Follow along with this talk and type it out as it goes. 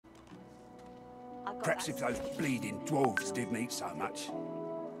Perhaps if those bleeding dwarves didn't eat so much.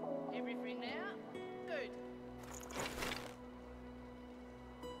 Everything now? Good.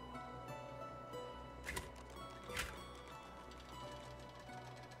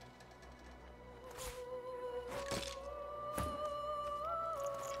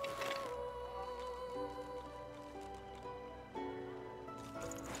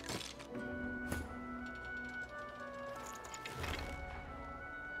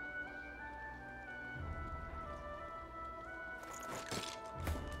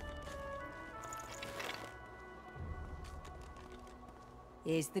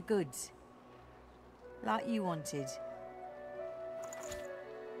 Here's the goods. Like you wanted.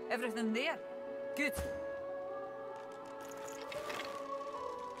 Everything there? Good.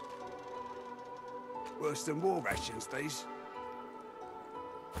 Worse than war rations, these.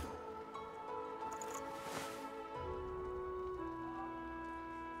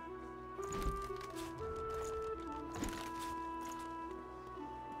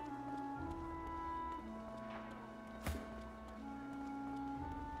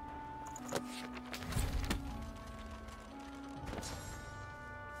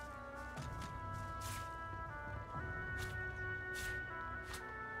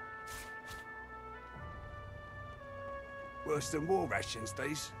 Worse than war rations,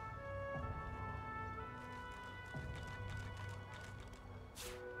 these.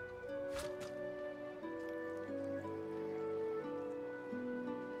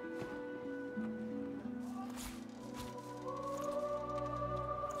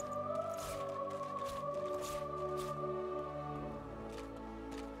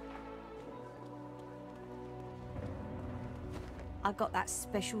 I got that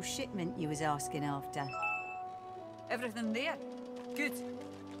special shipment you was asking after. Everything there? Good.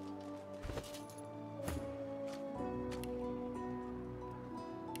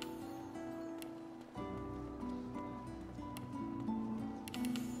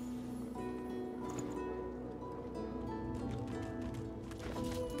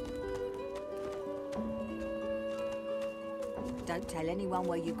 Don't tell anyone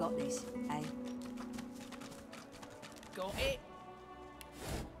where you got this, eh? Got it.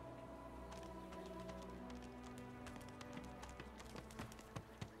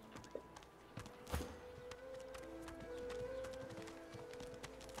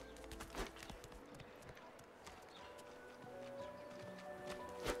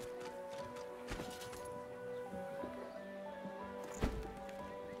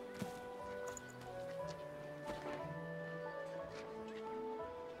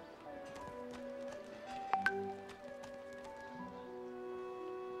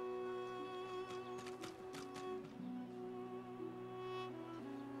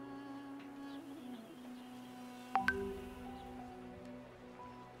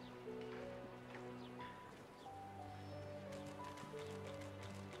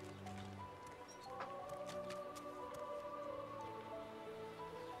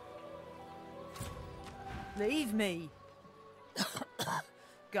 Leave me.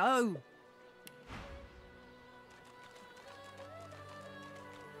 Go.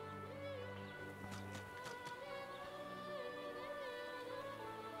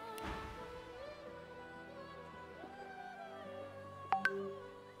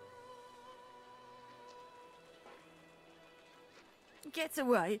 Get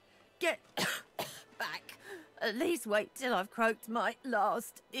away. Get back. At least wait till I've croaked my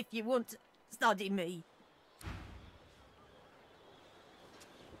last if you want to study me.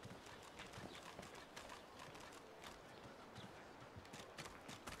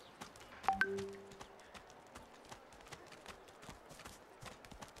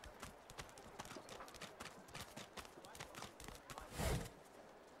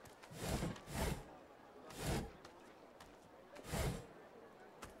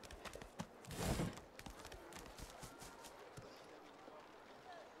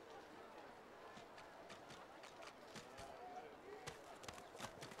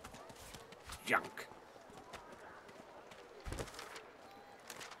 Junk.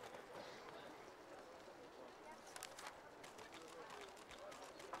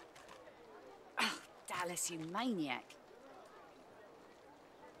 Oh, Dallas, you maniac.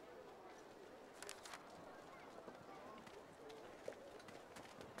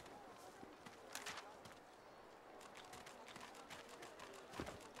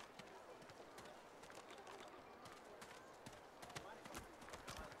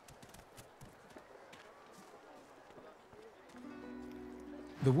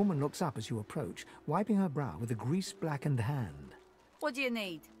 The woman looks up as you approach, wiping her brow with a grease-blackened hand. What do you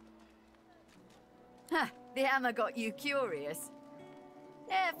need? Ha! The hammer got you curious.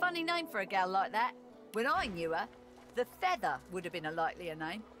 Yeah, funny name for a gal like that. When I knew her, the Feather would have been a likelier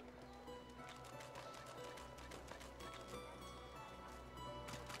name.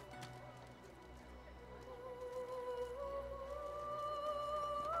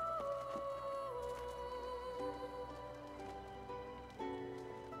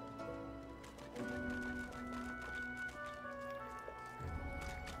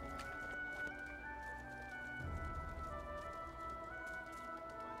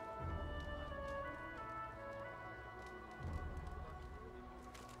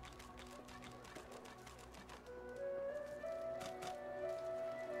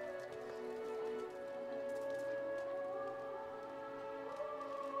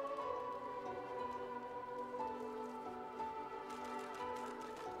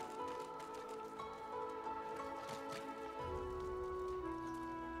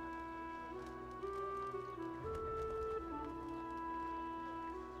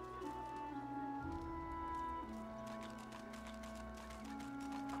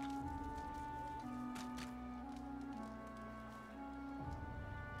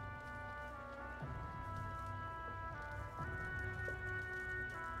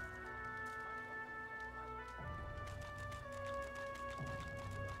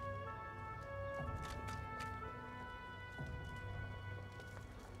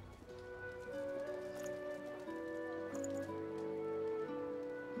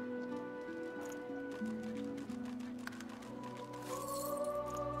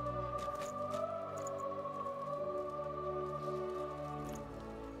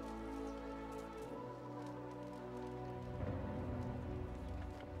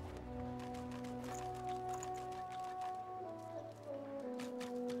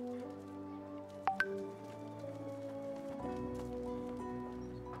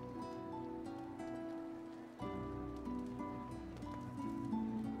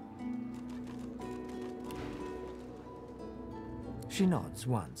 She nods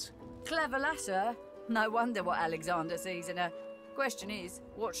once. Clever lass, her. No wonder what Alexander sees in her. Question is,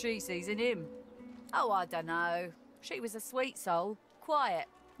 what she sees in him. Oh, I dunno. She was a sweet soul, quiet,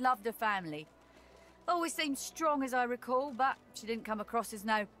 loved her family. Always seemed strong as I recall, but she didn't come across as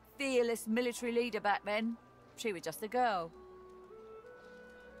no fearless military leader back then. She was just a girl.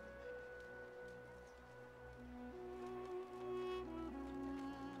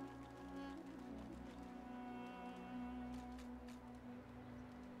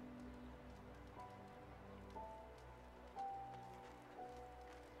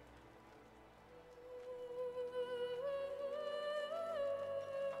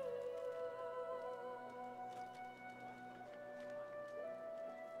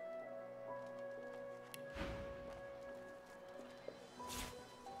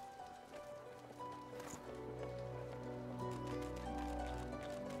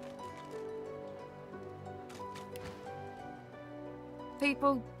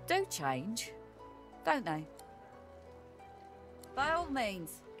 People do change, don't they? By all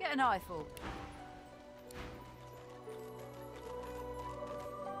means, get an eyeful.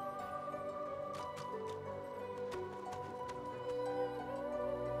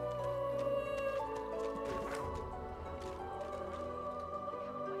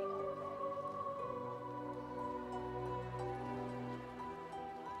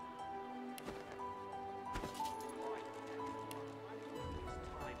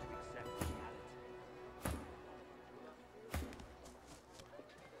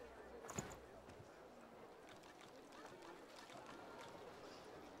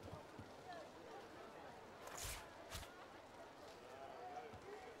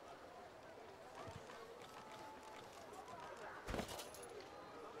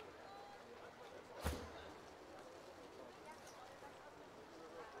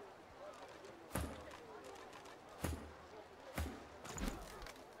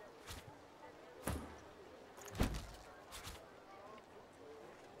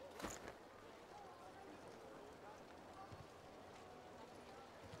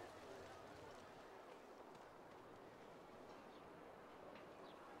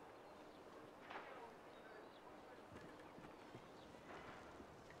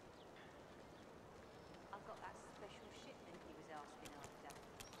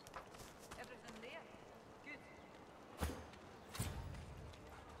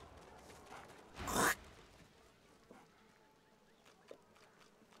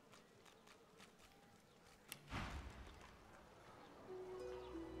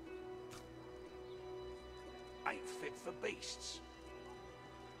 Ain't fit for beasts.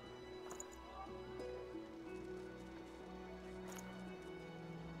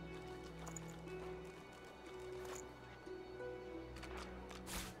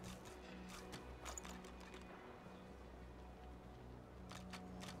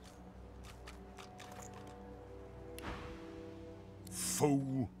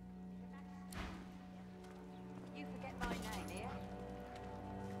 fool. You forget my name here.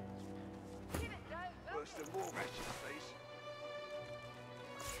 Give it, go. Worse than war rations, please.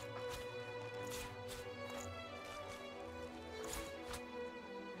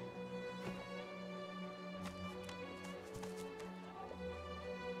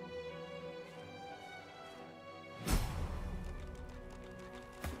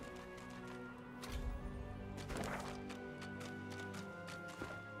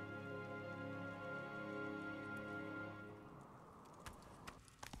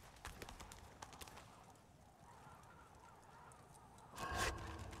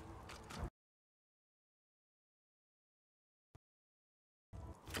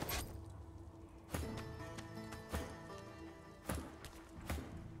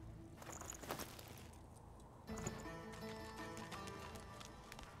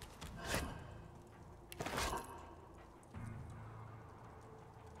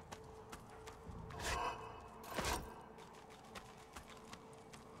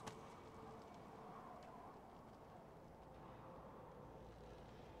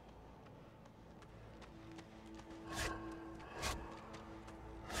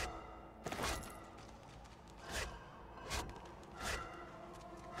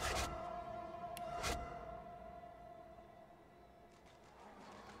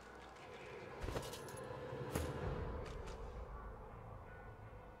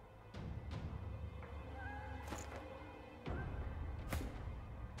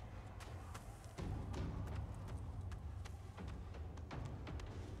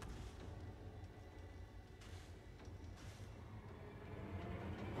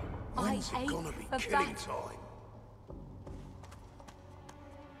 When's it gonna be killing time?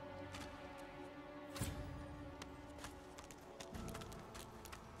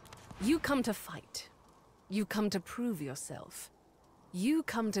 You come to fight. You come to prove yourself. You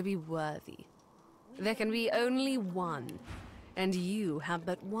come to be worthy. There can be only one, and you have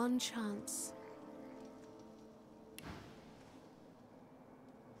but one chance.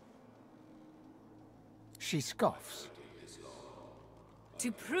 She scoffs.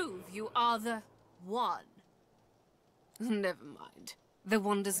 To prove you are the one. Never mind. The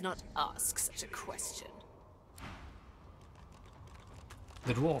one does not ask such a question.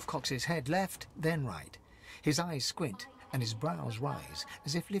 The dwarf cocks his head left, then right. His eyes squint, and his brows rise,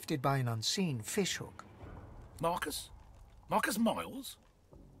 as if lifted by an unseen fishhook. Marcus? Marcus Miles?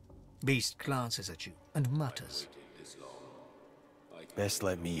 Beast glances at you and mutters. Best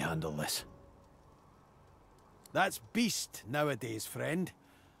let me handle this. That's Beast nowadays, friend.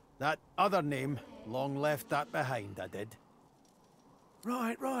 That other name, long left that behind, I did.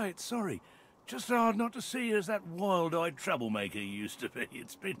 Right, sorry. Just hard not to see you as that wild-eyed troublemaker you used to be.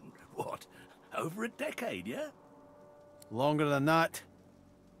 It's been, what, over a decade, yeah? Longer than that.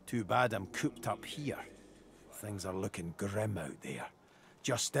 Too bad I'm cooped up here. Things are looking grim out there.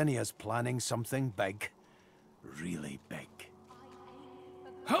 Justinia's planning something big. Really big.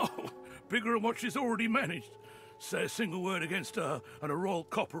 Oh, bigger than what she's already managed. Say a single word against her, and a royal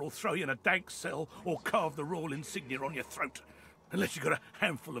copper will throw you in a dank cell or carve the royal insignia on your throat. Unless you've got a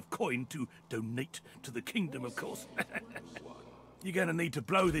handful of coin to donate to the kingdom, of course. You're going to need to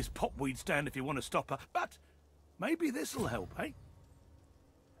blow this popweed stand if you want to stop her, but maybe this'll help, eh?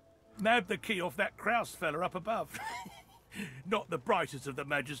 Nab the key off that Kraus fella up above. Not the brightest of the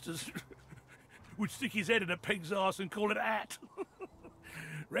magisters. Would stick his head in a pig's arse and call it a hat.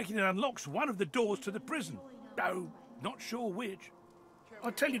 Reckon it unlocks one of the doors to the prison. No, not sure which.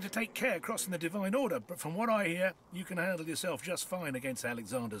 I'd tell you to take care crossing the Divine Order, but from what I hear, you can handle yourself just fine against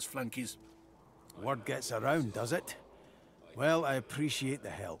Alexander's flunkies. Word gets around, does it? Well, I appreciate the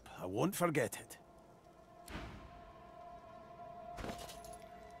help. I won't forget it.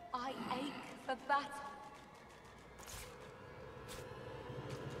 I ache for battle.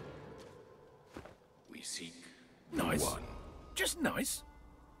 We seek nice. One. Just nice.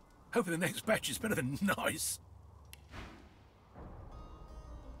 Hoping the next batch is better than nice.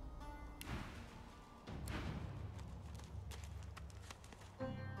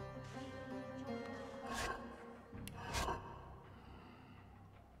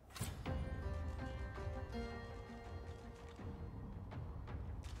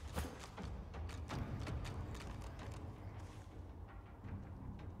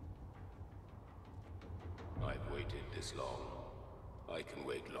 I've waited this long. I can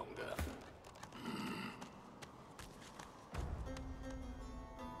wait longer.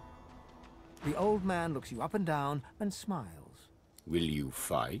 The old man looks you up and down and smiles. Will you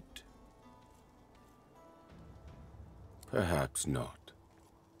fight? Perhaps not.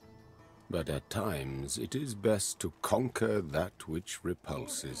 But at times it is best to conquer that which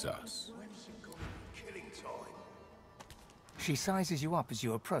repulses us. She sizes you up as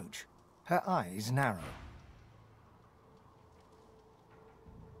you approach. Her eyes narrow.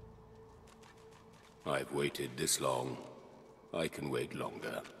 I've waited this long. I can wait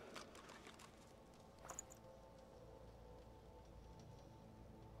longer.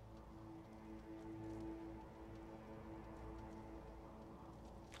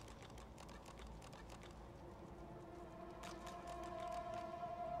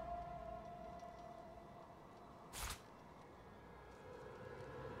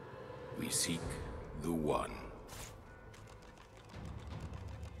 We seek the One.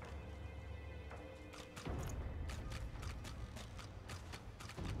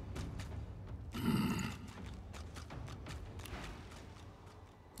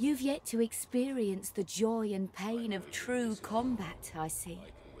 You've yet to experience the joy and pain of true combat, I see.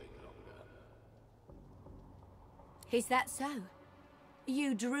 Is that so?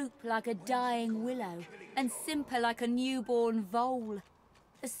 You droop like a dying willow, and simper like a newborn vole.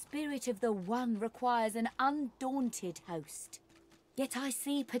 The spirit of the One requires an undaunted host. Yet I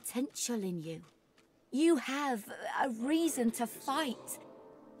see potential in you. You have a reason to fight.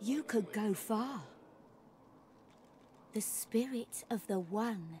 You could go far. The spirit of the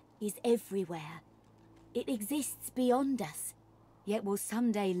One is everywhere. It exists beyond us, yet will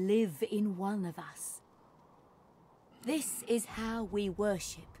someday live in one of us. This is how we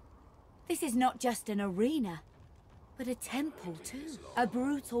worship. This is not just an arena, but a temple too. A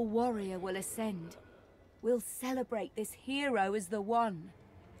brutal warrior will ascend. We'll celebrate this hero as the One.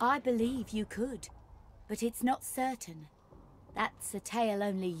 I believe you could, but it's not certain. That's a tale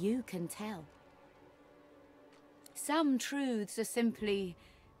only you can tell. Some truths are simply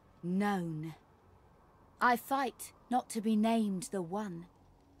known. I fight not to be named the One,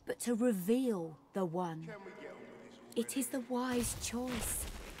 but to reveal the One. It is the wise choice.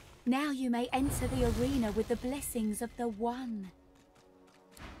 Now you may enter the arena with the blessings of the One.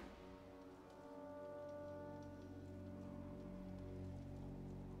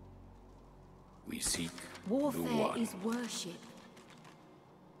 We seek Warfare the One. is worship.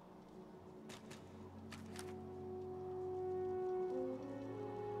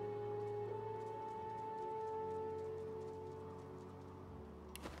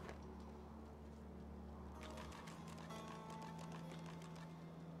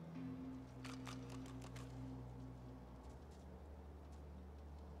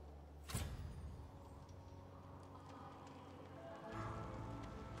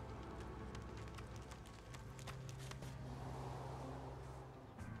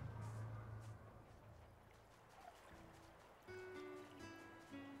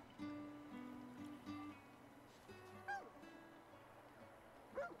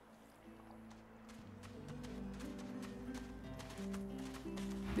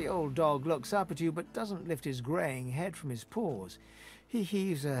 The old dog looks up at you but doesn't lift his greying head from his paws. He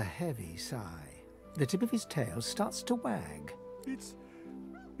heaves a heavy sigh. The tip of his tail starts to wag. It's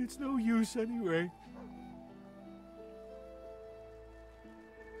no use anyway.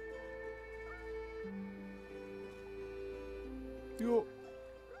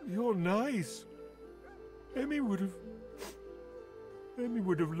 You're nice. Emmy would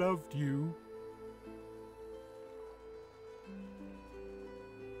have loved you.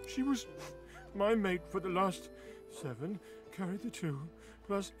 She was my mate for the last 7, carried the 2,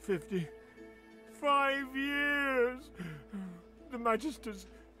 plus 50. 5 years! The Magisters,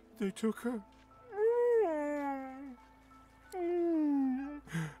 they took her.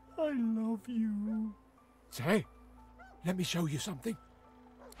 I love you. Say, let me show you something.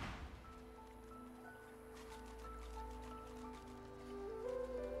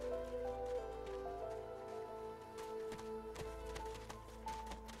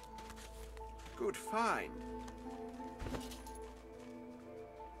 Good find.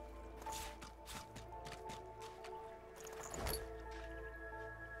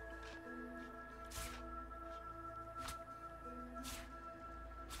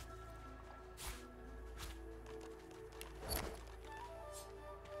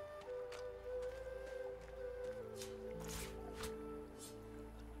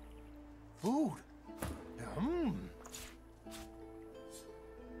 Food.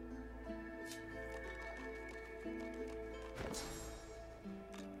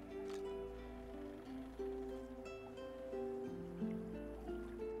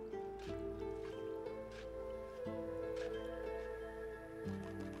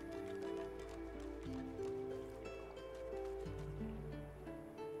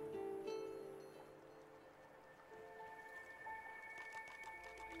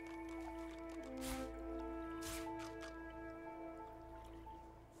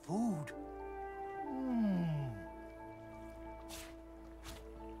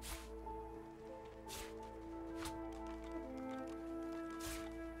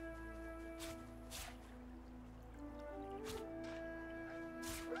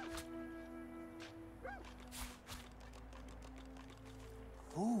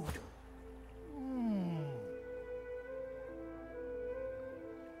 Food.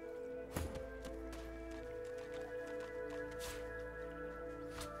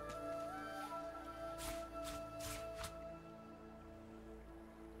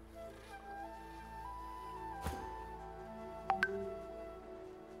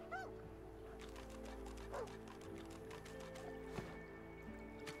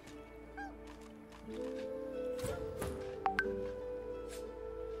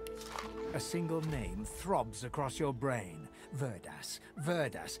 A single name throbs across your brain. Verdas,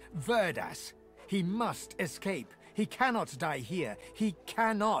 Verdas, Verdas! He must escape. He cannot die here. He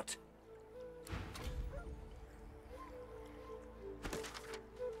cannot!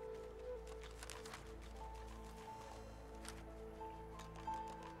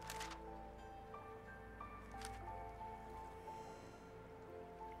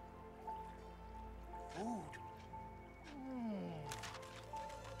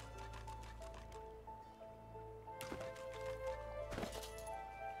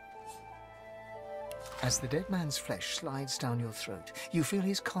 As the dead man's flesh slides down your throat, you feel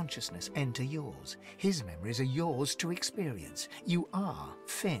his consciousness enter yours. His memories are yours to experience. You are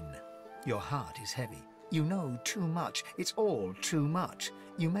Finn. Your heart is heavy. You know too much. It's all too much.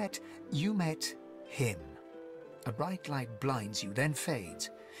 You met him. A bright light blinds you, then fades.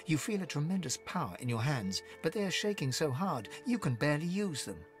 You feel a tremendous power in your hands, but they are shaking so hard you can barely use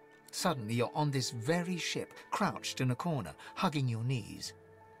them. Suddenly you're on this very ship, crouched in a corner, hugging your knees.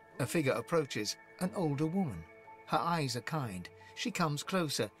 A figure approaches, an older woman. Her eyes are kind. She comes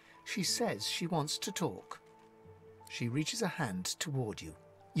closer. She says she wants to talk. She reaches a hand toward you.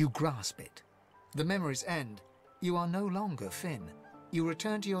 You grasp it. The memories end. You are no longer Finn. You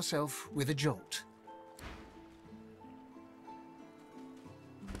return to yourself with a jolt.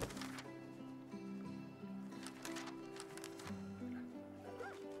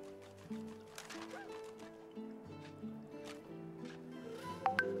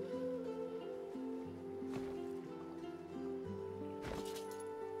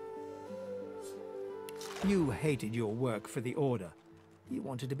 You hated your work for the Order. You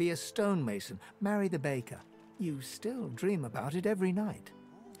wanted to be a stonemason, marry the baker. You still dream about it every night.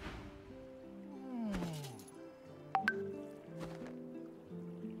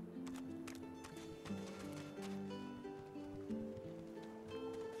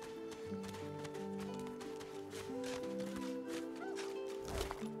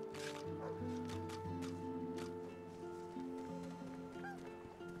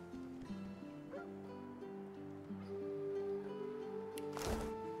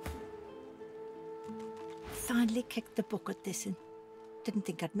 Finally kicked the bucket this in. Didn't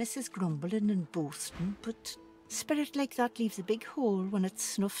think I'd miss his grumbling and boasting, but spirit like that leaves a big hole when it's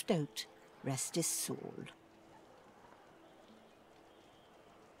snuffed out. Rest his soul.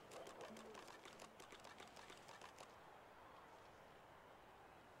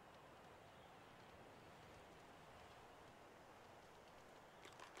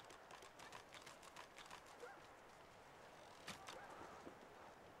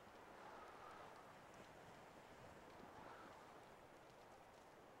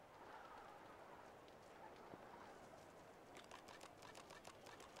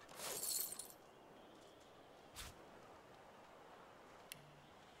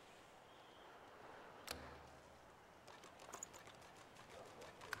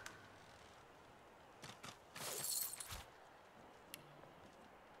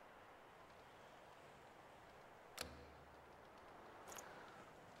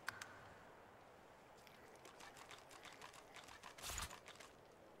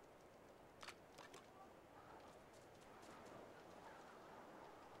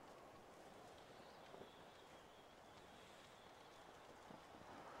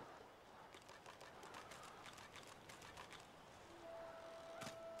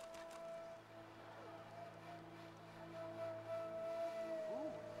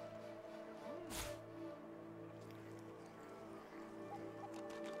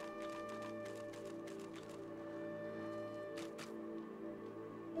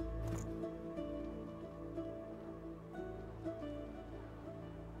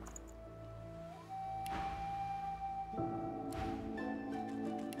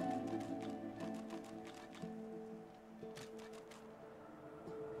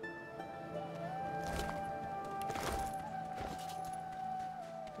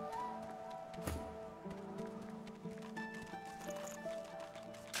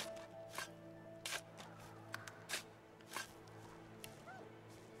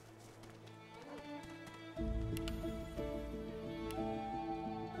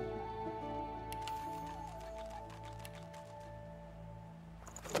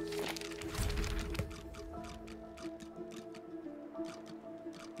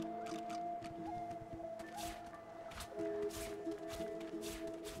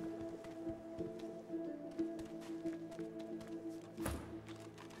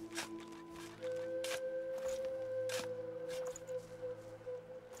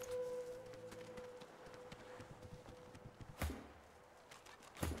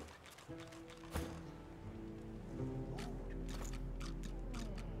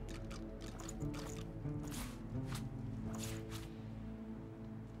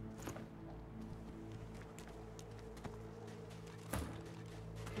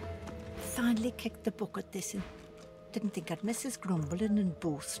 Finally kicked the bucket this in. Didn't think I'd miss his grumbling and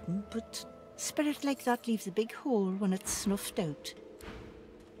boasting, but spirit like that leaves a big hole when it's snuffed out.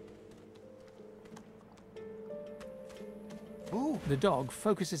 Ooh. The dog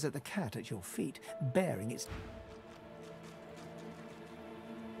focuses at the cat at your feet, baring its...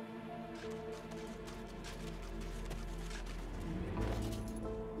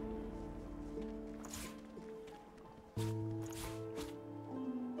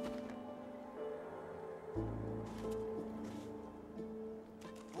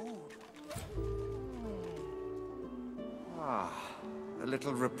 A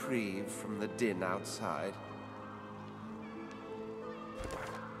little reprieve from the din outside.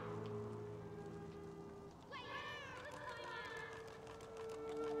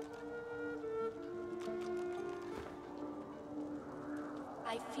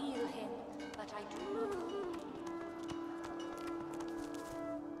 I feel him, but I do not.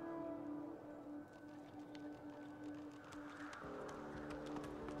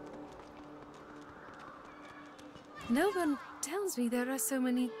 No one tells me there are so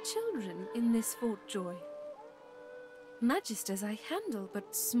many children in this Fort Joy. Magisters I handle,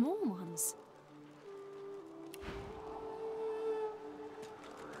 but small ones.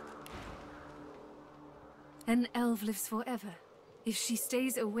 An elf lives forever. If she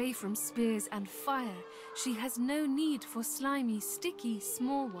stays away from spears and fire, she has no need for slimy, sticky,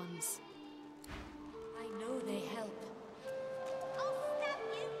 small ones. I know they help.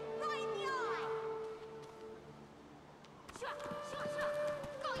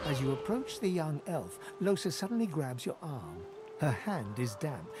 As you approach the young elf, Losa suddenly grabs your arm. Her hand is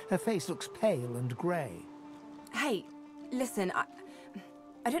damp. Her face looks pale and grey. Hey, listen,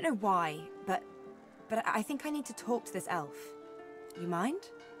 I don't know why, but I think I need to talk to this elf. You mind?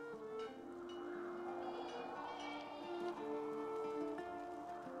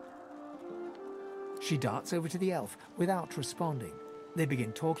 She darts over to the elf without responding. They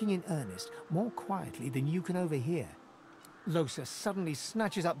begin talking in earnest, more quietly than you can overhear. Losa suddenly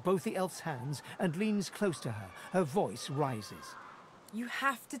snatches up both the elf's hands and leans close to her. Her voice rises. You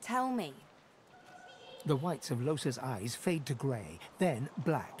have to tell me. The whites of Losa's eyes fade to grey, then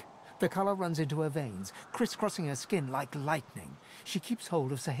black. The colour runs into her veins, crisscrossing her skin like lightning. She keeps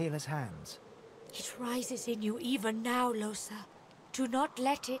hold of Sahela's hands. It rises in you even now, Losa. Do not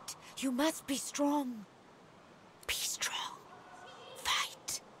let it. You must be strong. Be strong.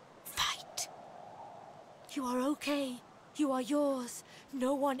 Fight. Fight. You are okay. You are yours.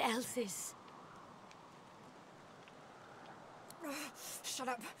 No one else's. Shut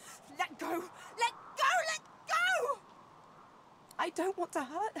up. Let go. Let go. Let go. I don't want to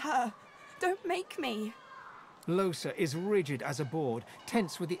hurt her. Don't make me. Losa is rigid as a board,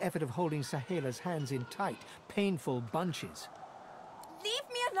 tense with the effort of holding Sahela's hands in tight, painful bunches. Leave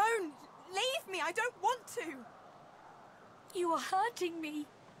me alone. Leave me. I don't want to. You are hurting me.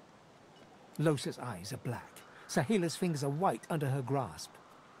 Losa's eyes are black. Sahela's fingers are white under her grasp.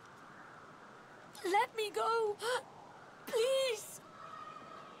 Let me go. Please.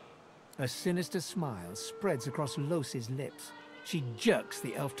 A sinister smile spreads across Losa's lips. She jerks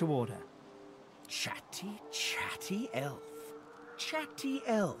the elf toward her. Chatty, chatty elf. Chatty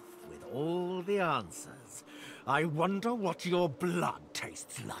elf with all the answers. I wonder what your blood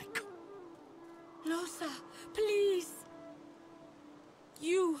tastes like. Losa, please.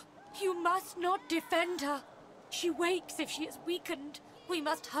 You must not defend her. She wakes if she is weakened. We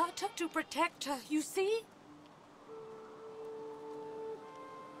must hurt her to protect her, you see?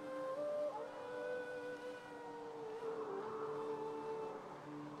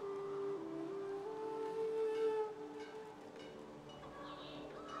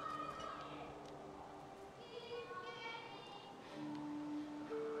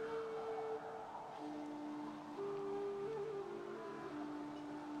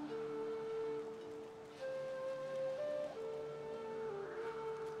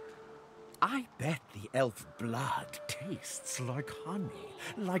 I bet the elf blood tastes like honey,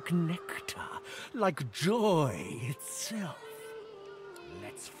 like nectar, like joy itself.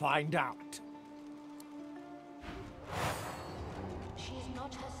 Let's find out. She is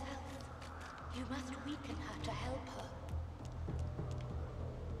not herself. You must weaken her to help her.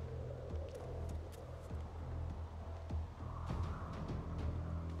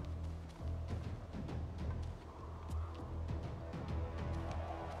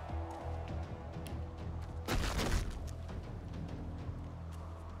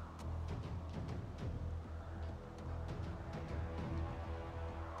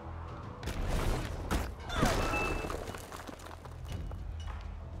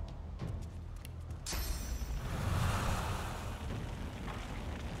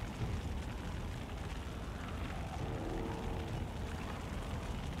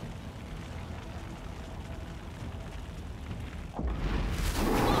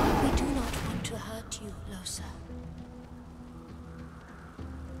 You, Losa.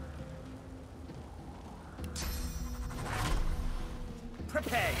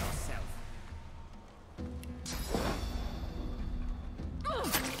 Prepare yourself.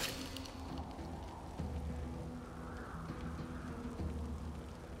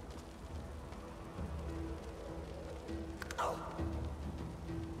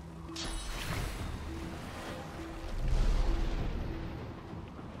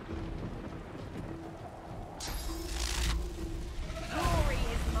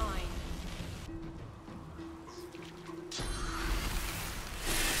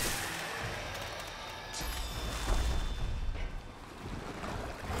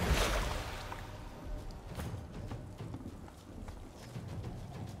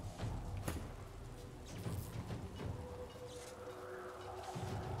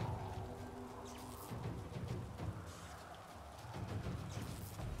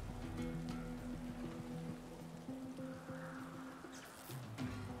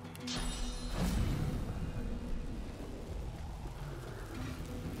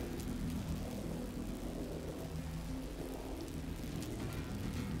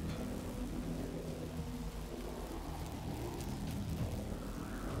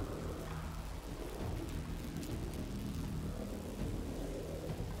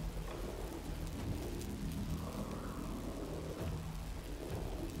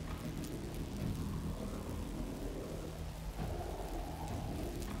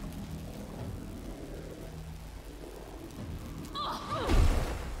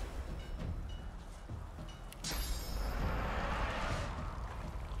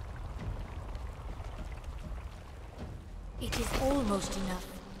 It is almost enough.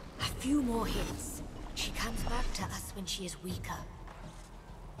 A few more hits. She comes back to us when she is weaker.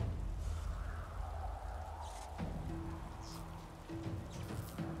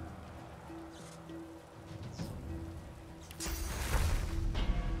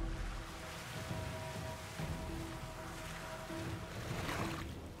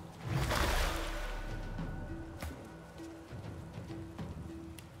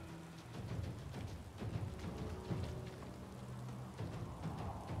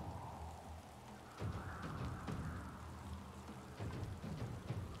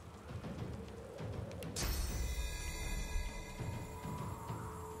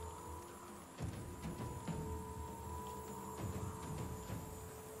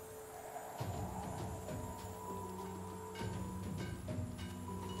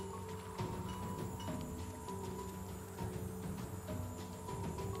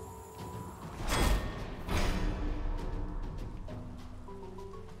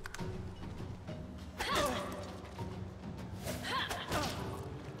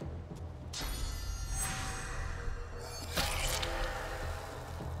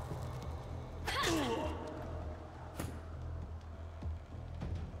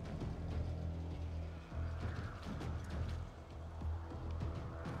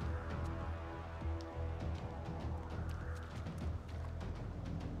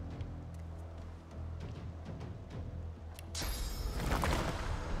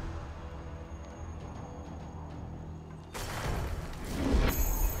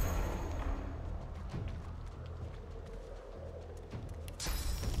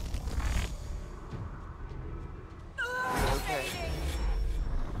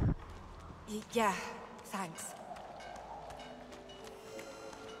 Yeah, thanks.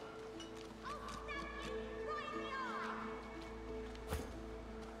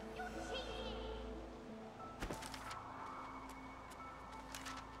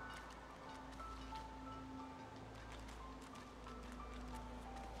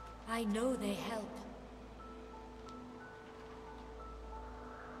 I know they help.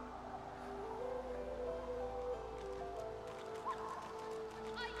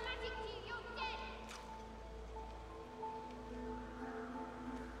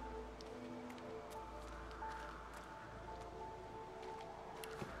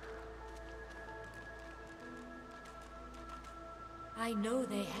 I know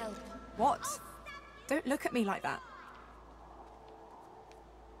they help. What? Don't look at me like that.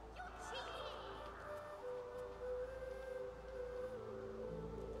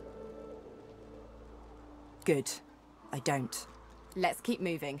 Good. I don't. Let's keep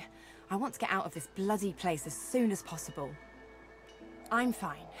moving. I want to get out of this bloody place as soon as possible. I'm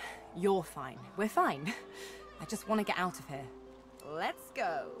fine. You're fine. We're fine. I just want to get out of here. Let's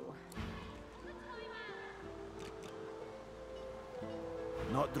go.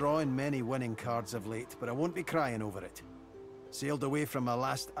 Not drawing many winning cards of late, but I won't be crying over it. Sailed away from my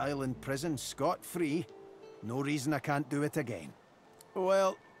last island prison scot-free. No reason I can't do it again.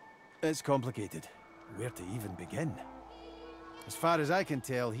 Well, it's complicated. Where to even begin? As far as I can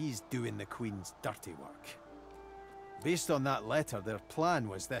tell, he's doing the Queen's dirty work. Based on that letter, their plan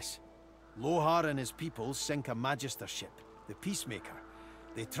was this. Lohar and his people sink a Magister ship, the Peacemaker.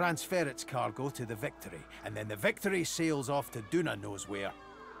 They transfer its cargo to the Victory, and then the Victory sails off to Duna knows where.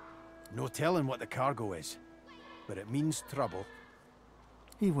 No telling what the cargo is, but it means trouble.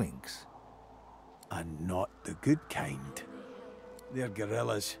 He winks. And not the good kind. They're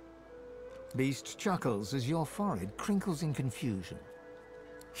guerrillas. Beast chuckles as your forehead crinkles in confusion.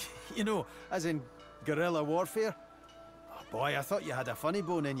 You know, as in guerrilla warfare? Oh boy, I thought you had a funny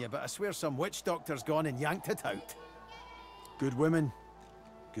bone in you, but I swear some witch doctor's gone and yanked it out. Good women,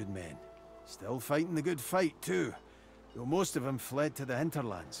 good men. Still fighting the good fight, too. Though most of them fled to the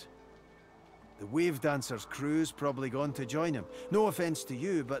hinterlands. The Wave Dancer's crew's probably gone to join him. No offense to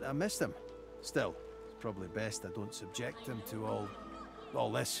you, but I missed him. Still, it's probably best I don't subject him to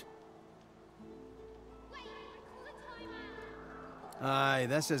all this. Aye,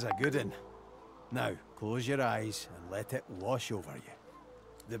 this is a good one. Now, close your eyes and let it wash over you.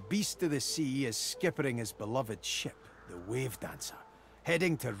 The Beast of the Sea is skippering his beloved ship, the Wave Dancer,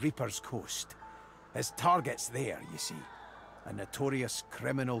 heading to Reaper's Coast. His target's there, you see. A notorious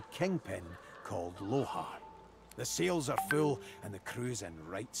criminal kingpin called Lohar. The sails are full and the crew's in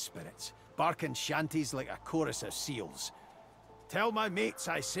right spirits, barking shanties like a chorus of seals. Tell my mates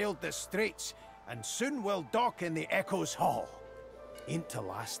I sailed the straits, and soon will dock in the Echo's Hall. Ain't to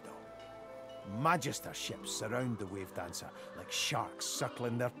last, though. Magister ships surround the Wave Dancer like sharks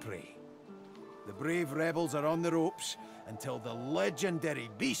circling their prey. The brave rebels are on the ropes until the legendary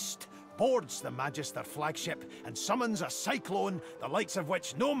Beast boards the Magister flagship and summons a cyclone the likes of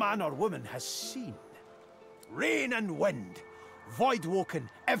which no man or woman has seen. Rain and wind, void-woken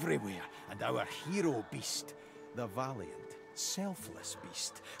everywhere, and our hero Beast, the valiant, selfless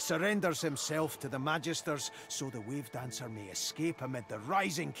Beast, surrenders himself to the Magisters so the Wave Dancer may escape amid the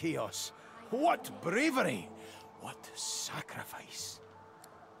rising chaos. What bravery! What sacrifice!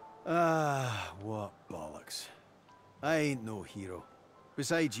 Ah, what bollocks. I ain't no hero.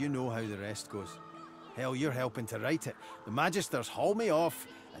 Besides, you know how the rest goes. Hell, you're helping to write it. The Magisters haul me off,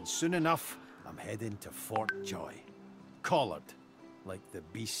 and soon enough, I'm heading to Fort Joy. Collared, like the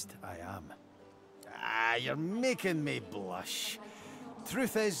beast I am. Ah, you're making me blush.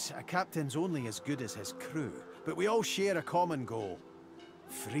 Truth is, a captain's only as good as his crew, but we all share a common goal.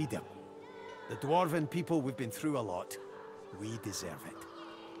 Freedom. The Dwarven people, we've been through a lot. We deserve it.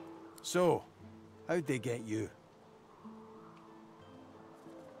 So, how'd they get you?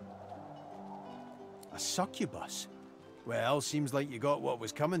 A succubus? Well, seems like you got what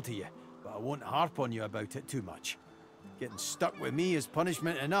was coming to you, but I won't harp on you about it too much. Getting stuck with me is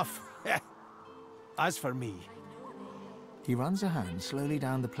punishment enough. As for me... He runs a hand slowly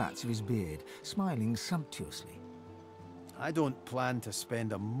down the plaits of his beard, smiling sumptuously. I don't plan to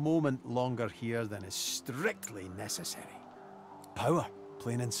spend a moment longer here than is strictly necessary. Power,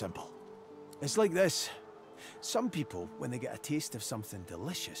 plain and simple. It's like this. Some people, when they get a taste of something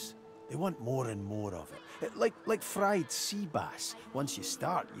delicious, they want more and more of it. Like fried sea bass. Once you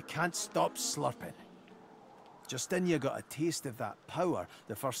start, you can't stop slurping. Justinia got a taste of that power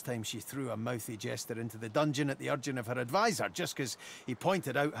the first time she threw a mouthy jester into the dungeon at the urging of her advisor, just because he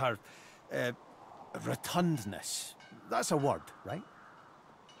pointed out her, rotundness. That's a word, right?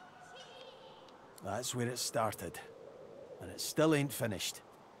 That's where it started. And it still ain't finished.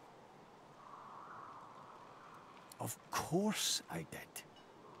 Of course I did.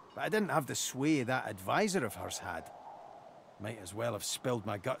 But I didn't have the sway that advisor of hers had. Might as well have spilled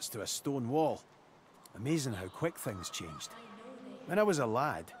my guts to a stone wall. Amazing how quick things changed. When I was a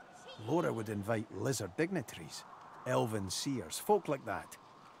lad, Laura would invite lizard dignitaries, elven seers, folk like that.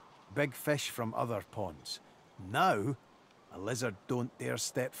 Big fish from other ponds. Now, a lizard don't dare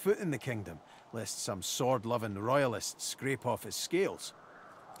step foot in the kingdom, lest some sword-loving royalist scrape off his scales.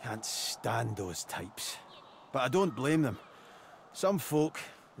 Can't stand those types. But I don't blame them. Some folk,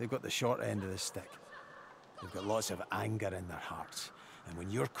 they've got the short end of the stick. They've got lots of anger in their hearts. And when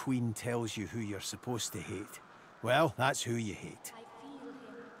your queen tells you who you're supposed to hate, well, that's who you hate. I feel him,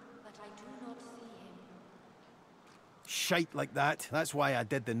 but I do not see him. Shite like that. That's why I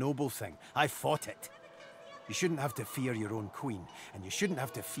did the noble thing. I fought it. You shouldn't have to fear your own queen, and you shouldn't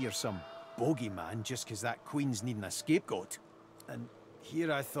have to fear some bogeyman just because that queen's needing a scapegoat. And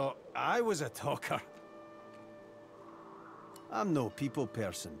here I thought I was a talker. I'm no people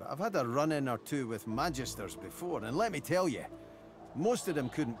person, but I've had a run-in or two with magisters before, and let me tell you, most of them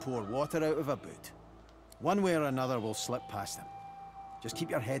couldn't pour water out of a boot. One way or another will slip past them. Just keep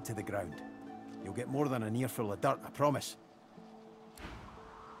your head to the ground. You'll get more than an earful of dirt, I promise.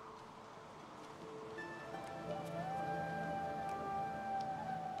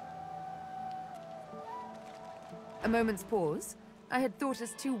 A moment's pause. I had thought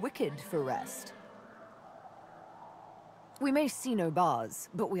us too wicked for rest. We may see no bars,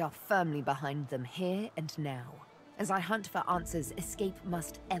 but we are firmly behind them here and now. As I hunt for answers, escape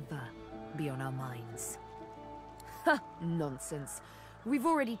must ever be on our minds. Ha! Nonsense. We've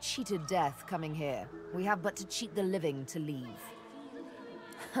already cheated death coming here. We have but to cheat the living to leave.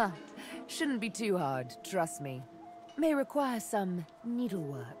 Ha! Shouldn't be too hard, trust me. May require some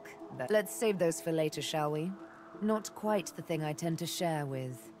needlework. But let's save those for later, shall we? Not quite the thing I tend to share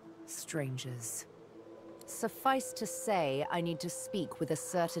with strangers. Suffice to say, I need to speak with a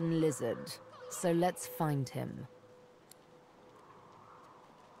certain lizard, so let's find him.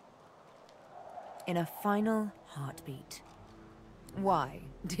 In a final heartbeat. Why?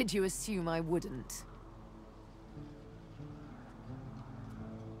 Did you assume I wouldn't?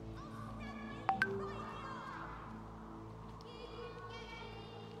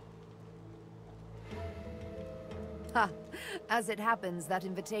 Ha! As it happens, that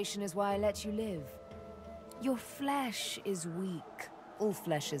invitation is why I let you live. Your flesh is weak. All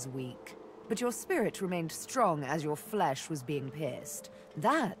flesh is weak. But your spirit remained strong as your flesh was being pierced.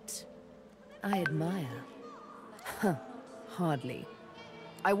 That I admire. Huh. Hardly.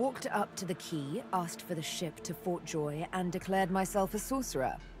 I walked up to the quay, asked for the ship to Fort Joy, and declared myself a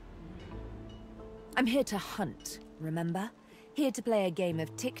sorcerer. I'm here to hunt, remember? Here to play a game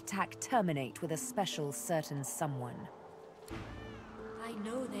of tic-tac-terminate with a special certain someone. I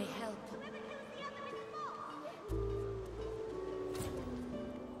know they help.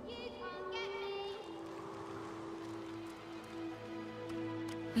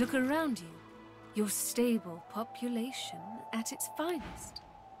 Look around you. Your stable population at its finest.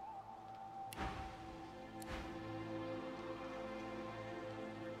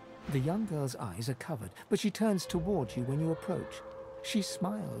 The young girl's eyes are covered, but she turns toward you when you approach. She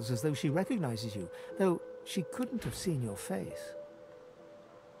smiles as though she recognizes you, though she couldn't have seen your face.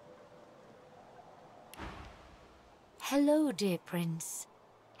 Hello, dear prince.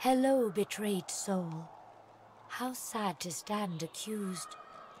 Hello, betrayed soul. How sad to stand accused,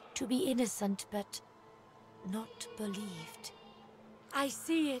 to be innocent but not believed. I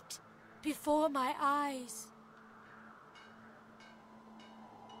see it before my eyes.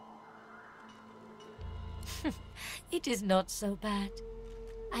 It is not so bad.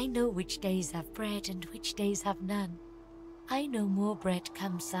 I know which days have bread and which days have none. I know more bread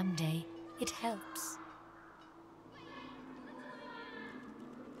comes someday. It helps.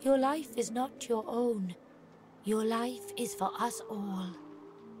 Your life is not your own. Your life is for us all.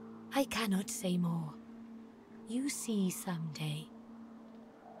 I cannot say more. You see someday.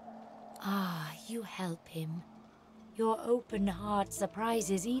 Ah, you help him. Your open heart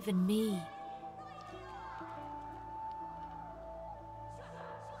surprises even me.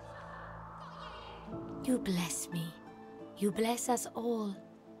 You bless me. You bless us all.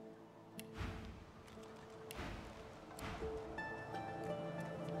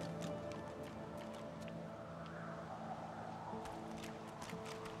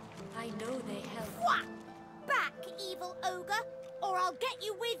 I know they help. Whack! Back, evil ogre, or I'll get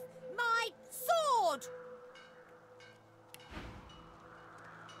you with my sword!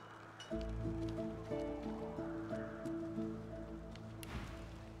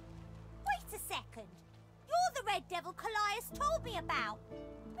 Wait a second. You're the red devil Callias told me about.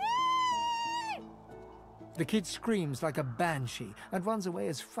 The kid screams like a banshee and runs away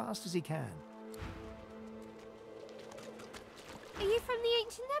as fast as he can. Are you from the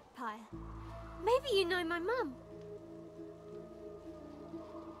ancient empire? Maybe you know my mum.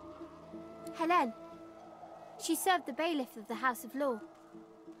 Helen. She served the bailiff of the House of Law.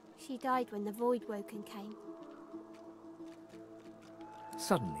 She died when the Void Woken came.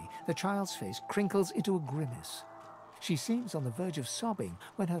 Suddenly, the child's face crinkles into a grimace. She seems on the verge of sobbing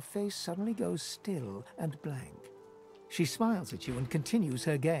when her face suddenly goes still and blank. She smiles at you and continues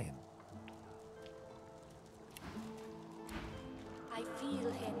her game. I feel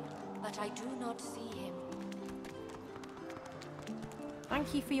but I do not see him.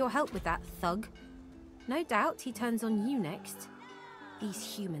 Thank you for your help with that, thug. No doubt he turns on you next. These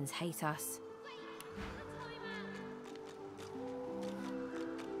humans hate us.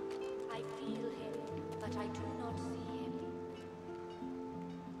 I feel him, but I do not see him.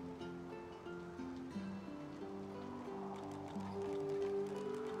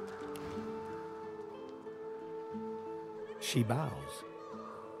 She bows.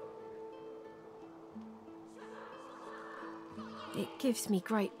 It gives me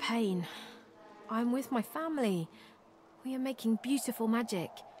great pain. I'm with my family. We are making beautiful magic.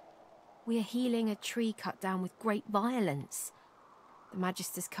 We are healing a tree cut down with great violence. The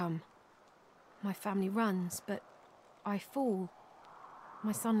Magisters come. My family runs, but I fall.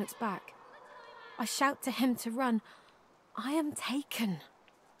 My son looks back. I shout to him to run. I am taken.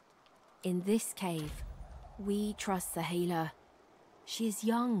 In this cave, we trust the healer. She is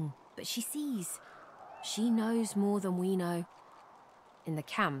young, but she sees. She knows more than we know. In the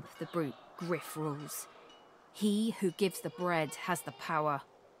camp, the brute Griff rules. He who gives the bread has the power.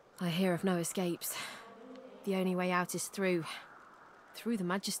 I hear of no escapes. The only way out is through the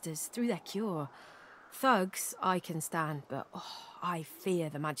Magisters, through their cure. Thugs I can stand, but I fear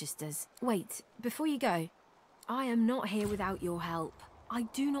the Magisters. Wait, before you go, I am not here without your help. I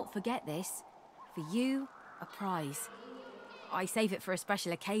do not forget this. For you, a prize. I save it for a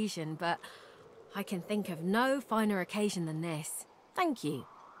special occasion, but I can think of no finer occasion than this. Thank you.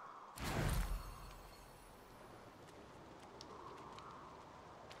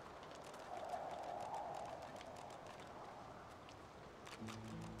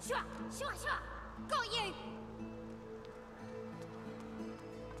 Shua! Shua! Shua! Got you!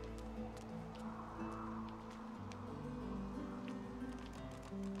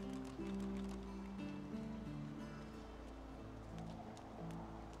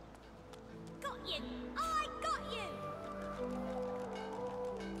 Got you! I got you!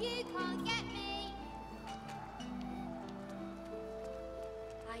 You can't get me!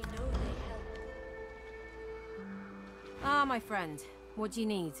 I know they help. Ah, my friend. What do you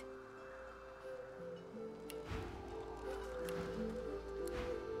need?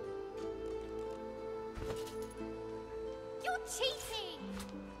 You're cheating!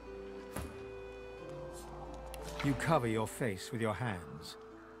 You cover your face with your hands.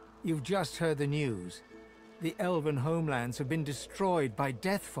 You've just heard the news. The elven homelands have been destroyed by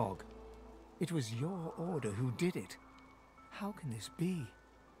death fog. It was your order who did it. How can this be?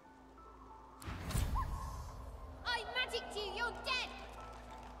 I magicked you! You're dead!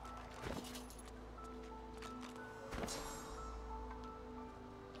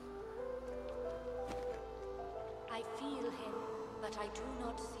 I feel him, but I do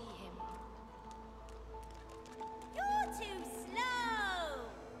not see him. You're too slow!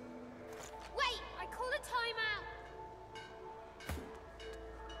 Wait! I call a timeout!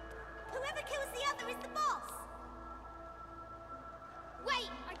 Whoever kills the other is the boss!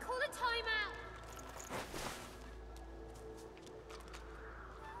 Wait! I call a timeout!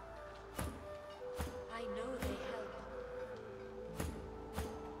 I know they help.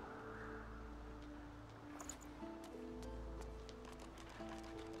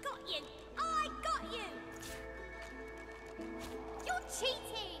 Got you! I got you! You're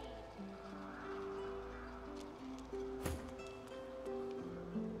cheating!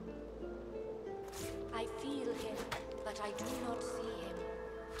 I feel him, but I do not see him.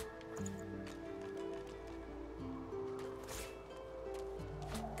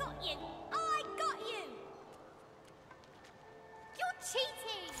 Got you! I got you! You're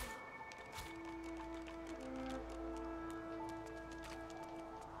cheating!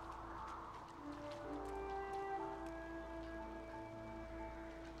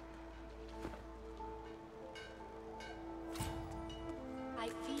 I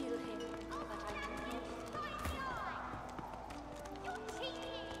feel him, but I do not. You're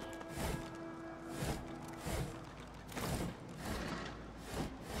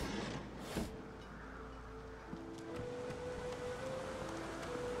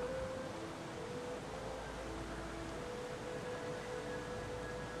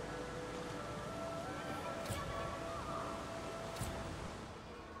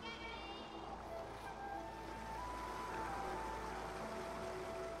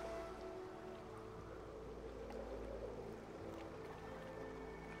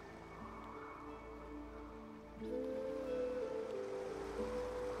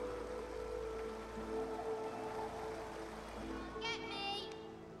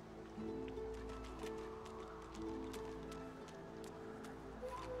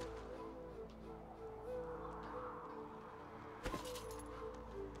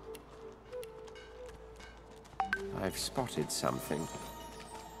I've spotted something.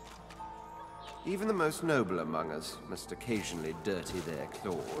 Even the most noble among us must occasionally dirty their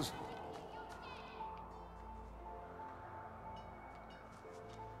claws.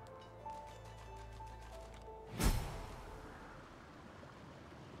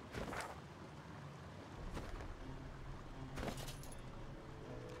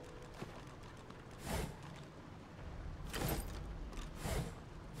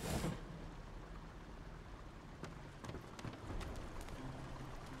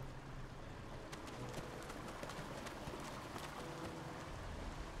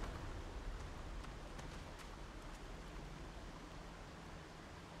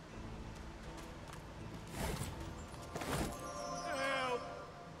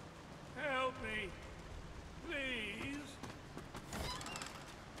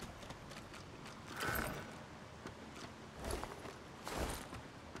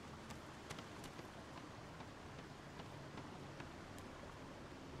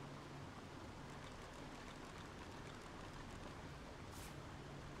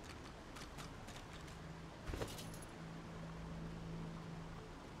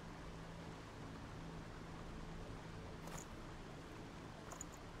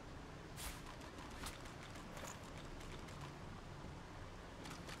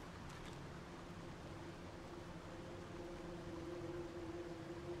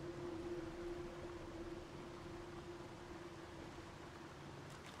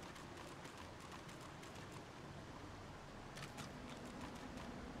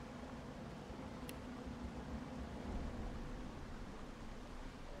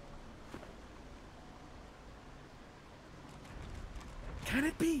 Can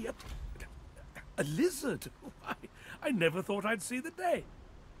it be a lizard? I never thought I'd see the day.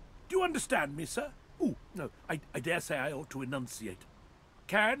 Do you understand me, sir? Oh, no, I dare say I ought to enunciate.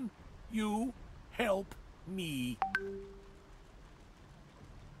 Can you help me?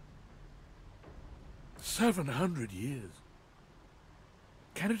 700 years.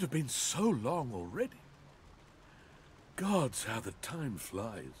 Can it have been so long already? Gods, how the time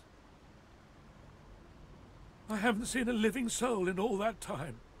flies. I haven't seen a living soul in all that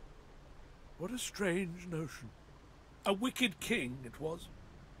time. What a strange notion. A wicked king, it was.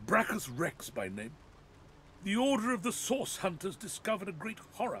 Brachus Rex by name. The Order of the Source Hunters discovered a great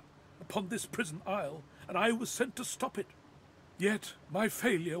horror upon this prison isle, and I was sent to stop it. Yet my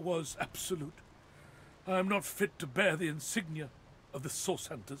failure was absolute. I am not fit to bear the insignia of the Source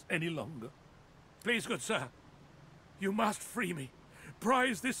Hunters any longer. Please, good sir, you must free me.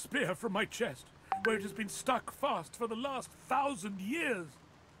 Prise this spear from my chest, where it has been stuck fast for the last 1,000 years.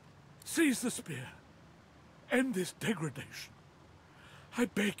 Seize the spear. End this degradation. I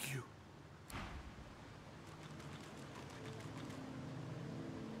beg you.